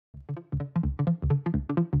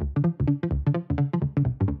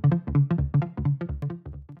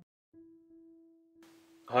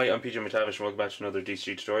I'm PJ McTavish and welcome back to another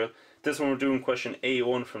DCG tutorial. This one we're doing question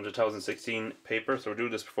A1 from the 2016 paper, so we're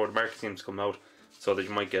doing this before the market seems to come out so that you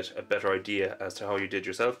might get a better idea as to how you did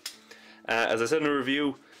yourself. As I said in the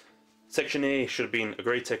review, section A should have been a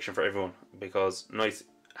great section for everyone because nice,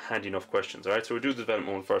 handy enough questions. Alright, so we'll do the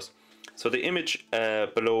development one first. So the image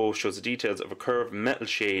below shows the details of a curved metal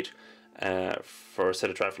shade for a set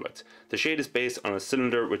of traffic lights. The shade is based on a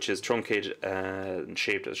cylinder which is truncated and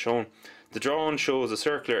shaped as shown. The drawing shows a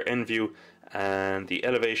circular end view and the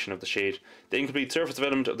elevation of the shade. The incomplete surface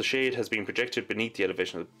development of the shade has been projected beneath the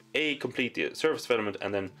elevation. A, complete the surface development,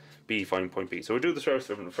 and then B, find point B. So we'll do the surface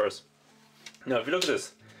development first. Now if you look at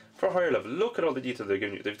this, for a higher level, look at all the detail they're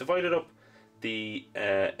giving you. They've divided up the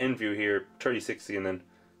end view here, 30-60, and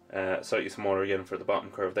then slightly smaller again for the bottom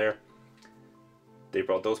curve there. They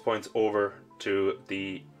brought those points over to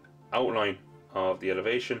the outline of the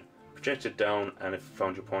elevation, projected down, and it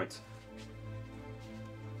found your points.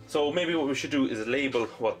 So maybe what we should do is label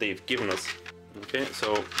what they've given us. Okay,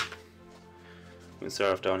 so we'll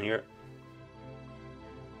start off down here.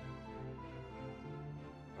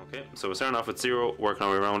 Okay, so we're starting off with 0, working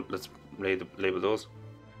our way around. Let's label those.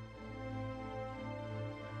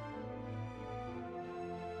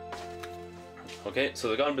 Okay, so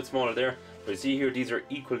they've gone a bit smaller there. But you see here, these are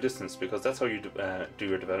equal distance because that's how you do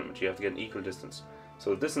your development. You have to get an equal distance. So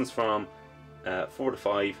the distance from 4 to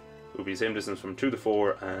 5 will be the same distance from 2 to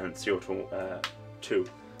 4 and 0 to 2.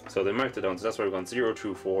 So they marked it down. So that's why we've gone 0,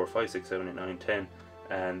 2, 4, 5, 6, 7, 8, 9, 10.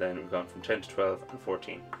 And then we've gone from 10 to 12 and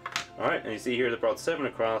 14. Alright, and you see here they brought 7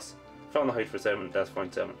 across. Found the height for 7, that's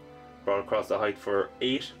 0.7. Brought across the height for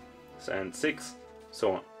 8 and 6,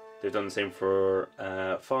 so on. They've done the same for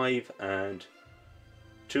 5 and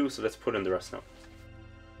 2, so let's put in the rest now.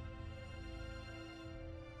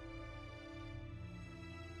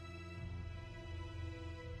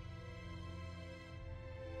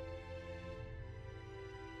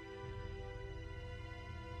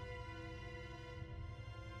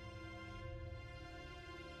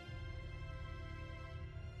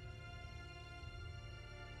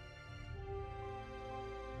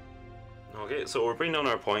 Okay, so we're bringing down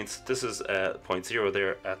our points. This is point 0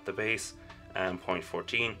 there at the base and point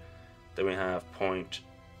 14. Then we have point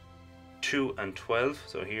 2 and 12,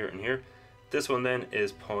 so here and here. This one then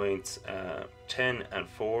is points 10 and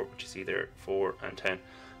 4, which you see there, 4 and 10.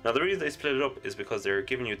 Now the reason they split it up is because they're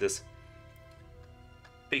giving you this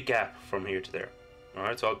big gap from here to there.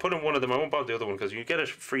 Alright, so I'll put in one of them. I won't bother the other one because you get it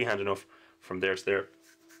freehand enough from there to there.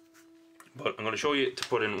 But I'm going to show you to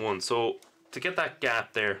put in one. So to get that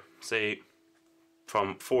gap there, say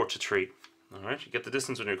from 4 to 3, alright, you get the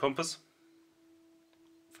distance with your compass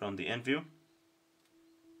from the end view.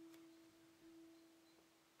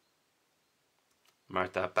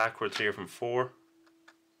 Mark that backwards here from 4.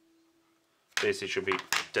 Basically should be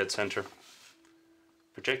dead center.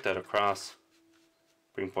 Project that across.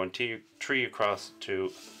 Bring point 3 across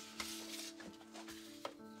to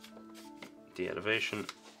the elevation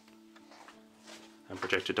and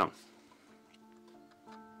project it down.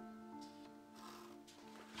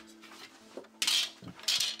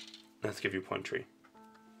 Let's give you point 3.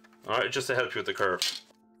 Alright, just to help you with the curve.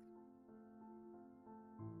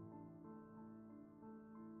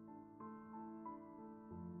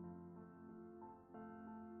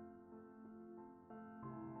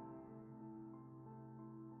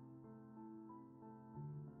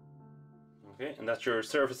 Okay, and that's your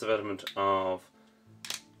surface development of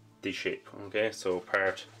the shape. Okay, so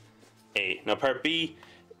part A. Now part B,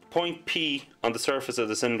 point P on the surface of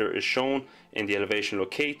the cylinder is shown in the elevation.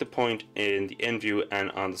 Locate the point in the end view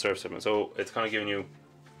and on the surface development. So it's kind of giving you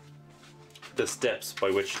the steps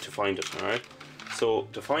by which to find it. Alright, so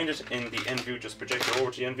to find it in the end view, just project it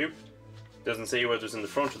over to the end view. It doesn't say whether it's in the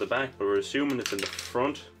front or the back, but we're assuming it's in the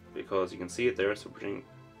front because you can see it there. So bring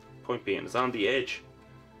point P, and it's on the edge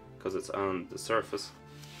because it's on the surface.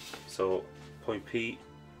 So point P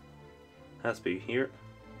has to be here.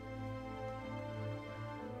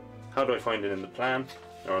 How do I find it in the plan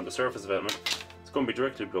or on the surface development? It's going to be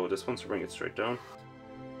directly below this one, so bring it straight down.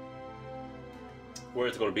 Where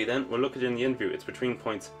it's going to be then, we'll look at it in the end view. It's between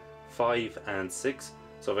points 5 and 6.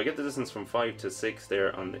 So if I get the distance from 5 to 6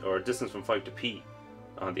 there, or distance from 5 to P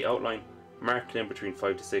on the outline, mark it in between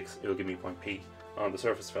 5 to 6, it'll give me point P on the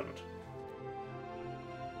surface development.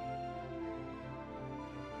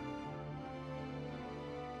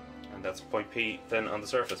 And that's point P then on the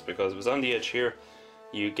surface because it was on the edge here.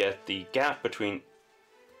 You get the gap between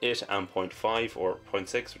it and 0.5 or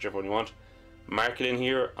 0.6, whichever one you want. Mark it in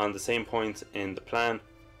here on the same points in the plan.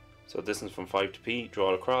 So distance from 5 to P,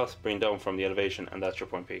 draw it across, bring down from the elevation, and that's your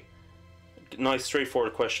point P. Nice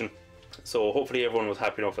straightforward question. So hopefully everyone was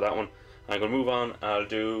happy enough for that one. I'm going to move on. I'll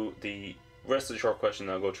do the rest of the short questions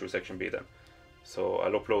and I'll go through section B then. So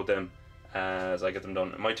I'll upload them as I get them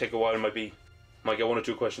done. It might take a while, might get 1 or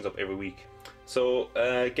 2 questions up every week. So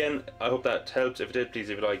again, I hope that helped. If it did, please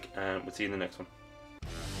leave a like and we'll see you in the next one.